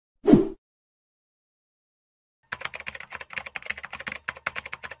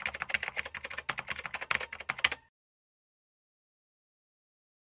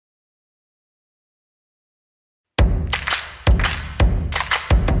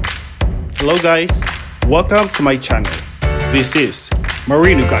Hello guys, welcome to my channel. This is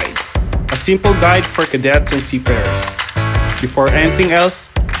Marino Guide, a simple guide for cadets and seafarers. Before anything else,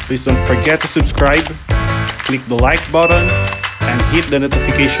 please don't forget to subscribe, click the like button, and hit the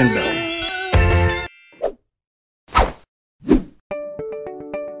notification bell.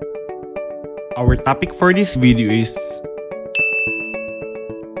 Our topic for this video is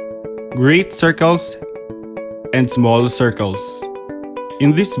great circles and small circles.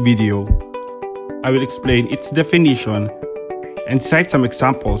 In this video, I will explain its definition and cite some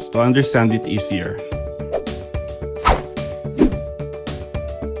examples to understand it easier.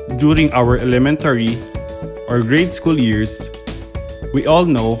 During our elementary or grade school years, we all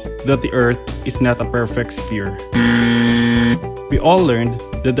know that the Earth is not a perfect sphere. We all learned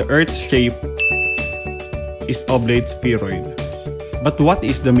that the Earth's shape is oblate spheroid. But what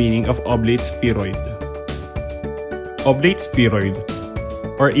is the meaning of oblate spheroid? Oblate spheroid,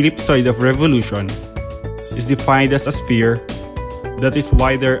 or ellipsoid of revolution, is defined as a sphere that is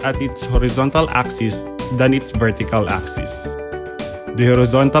wider at its horizontal axis than its vertical axis. The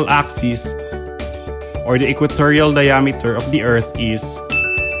horizontal axis, or the equatorial diameter of the Earth, is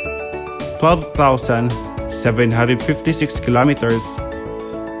 12,756 kilometers,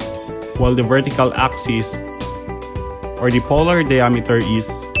 while the vertical axis, or the polar diameter, is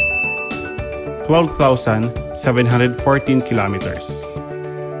 12,714 kilometers.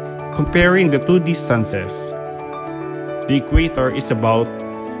 Comparing the two distances, the equator is about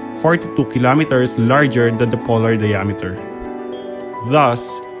 42 kilometers larger than the polar diameter.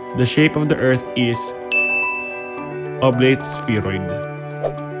 Thus, the shape of the Earth is oblate spheroid.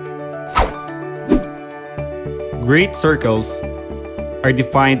 Great circles are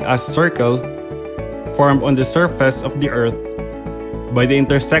defined as circle formed on the surface of the Earth by the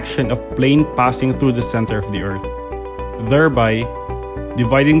intersection of plane passing through the center of the Earth, thereby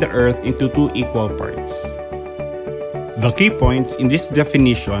dividing the Earth into two equal parts. The key points in this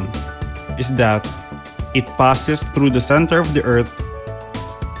definition is that it passes through the center of the Earth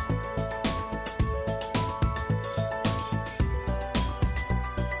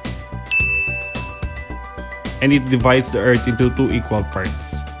and it divides the Earth into two equal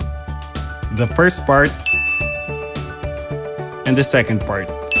parts. The first part and the second part.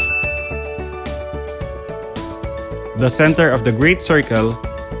 The center of the great circle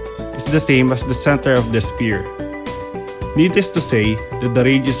is the same as the center of the sphere. Needless to say that the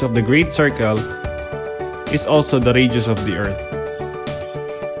radius of the great circle is also the radius of the Earth.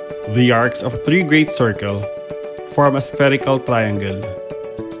 The arcs of three great circles form a spherical triangle.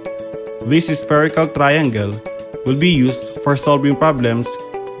 This spherical triangle will be used for solving problems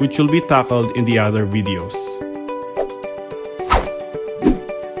which will be tackled in the other videos.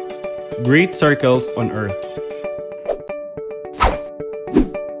 Great circles on Earth.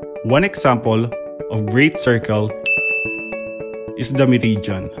 One example of great circle is the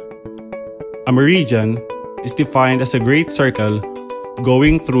meridian. A meridian is defined as a great circle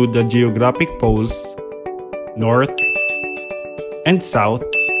going through the geographic poles, north and south,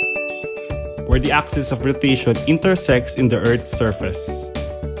 where the axis of rotation intersects in the Earth's surface.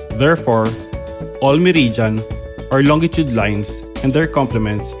 Therefore, all meridian or longitude lines and their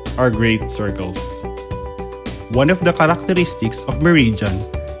complements are great circles. One of the characteristics of meridian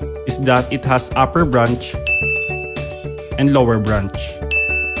is that it has upper branch and lower branch.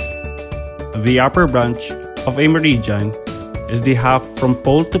 The upper branch of a meridian is the half from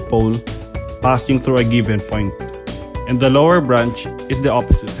pole to pole passing through a given point, and the lower branch is the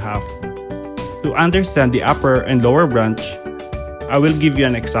opposite half. To understand the upper and lower branch, I will give you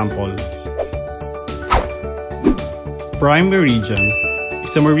an example. Prime meridian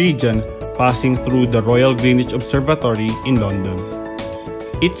is a meridian passing through the Royal Greenwich Observatory in London.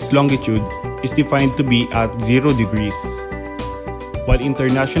 Its longitude is defined to be at 0 degrees, while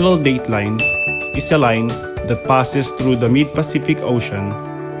international dateline is a line that passes through the mid-Pacific Ocean,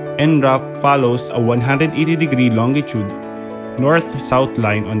 and RAF follows a 180-degree longitude north-south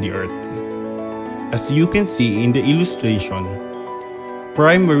line on the Earth. As you can see in the illustration,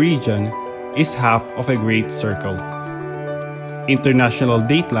 prime meridian is half of a great circle. International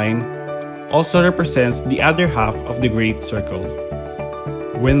dateline also represents the other half of the great circle.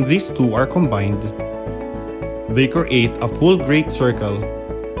 When these two are combined, they create a full great circle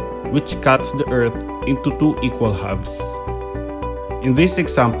which cuts the Earth into two equal halves. In this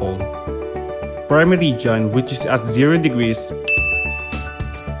example, prime meridian, which is at 0 degrees,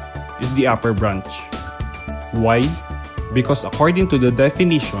 is the upper branch. Why? Because according to the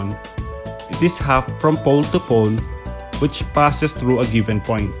definition, it is half from pole to pole which passes through a given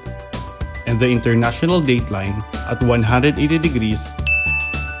point, and the international dateline at 180 degrees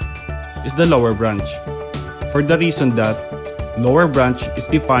is the lower branch, for the reason that lower branch is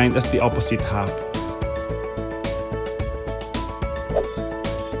defined as the opposite half.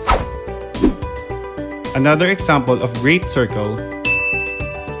 Another example of great circle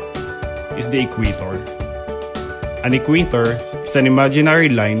is the equator. An equator is an imaginary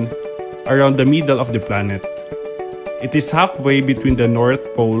line around the middle of the planet. It is halfway between the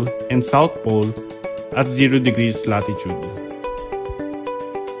North Pole and South Pole at 0 degrees latitude.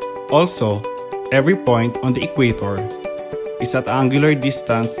 Also, every point on the equator is at angular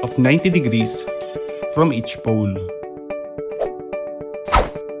distance of 90 degrees from each pole.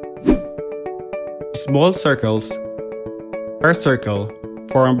 Small circles are circles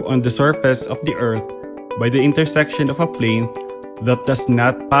formed on the surface of the Earth by the intersection of a plane that does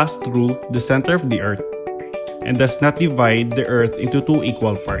not pass through the center of the Earth and does not divide the Earth into two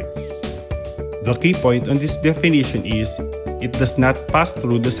equal parts. The key point on this definition is it does not pass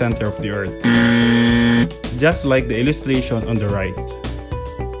through the center of the Earth, just like the illustration on the right.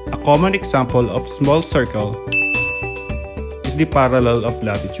 A common example of small circle is the parallel of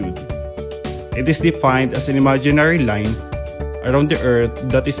latitude. It is defined as an imaginary line around the Earth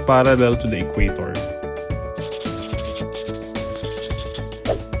that is parallel to the equator.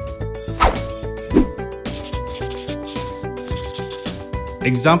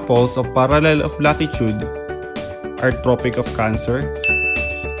 Examples of parallel of latitude are Tropic of Cancer,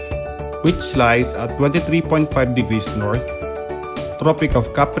 which lies at 23.5 degrees north, Tropic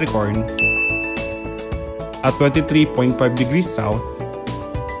of Capricorn at 23.5 degrees south,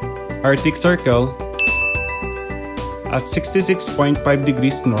 Arctic Circle at 66.5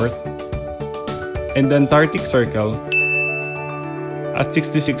 degrees north, and Antarctic Circle at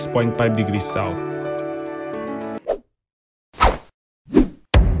 66.5 degrees south.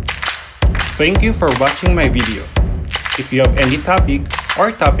 Thank you for watching my video. If you have any topic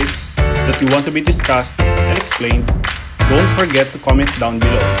or topics that you want to be discussed and explained, don't forget to comment down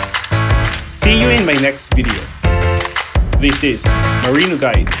below. See you in my next video. This is Marino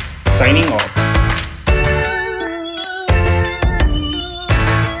Guide, signing off.